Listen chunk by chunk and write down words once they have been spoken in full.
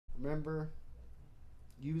Remember,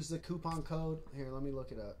 use the coupon code. Here, let me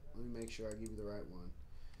look it up. Let me make sure I give you the right one.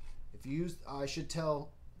 If you use, I should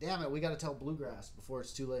tell. Damn it, we got to tell Bluegrass before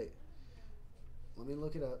it's too late. Let me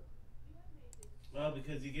look it up. Well,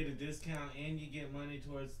 because you get a discount and you get money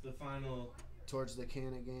towards the final. Towards the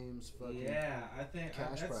Kanna Games fucking. Yeah, I think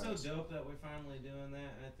cash that's prize. so dope that we're finally doing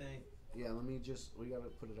that. I think. Yeah, let me just. We gotta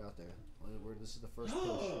put it out there. This is the first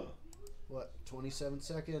push. What? 27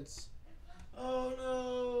 seconds. Oh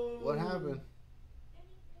no! What happened?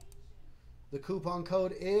 The coupon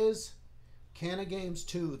code is Kanna Games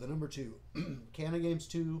 2, the number 2. Kanna Games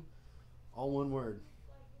 2, all one word.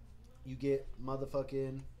 You get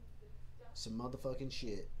some motherfucking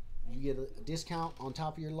shit. You get a discount on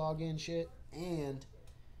top of your login shit and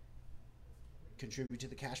contribute to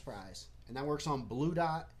the cash prize. And that works on Blue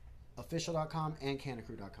Dot, official.com, and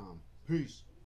KannaKrew.com. Peace.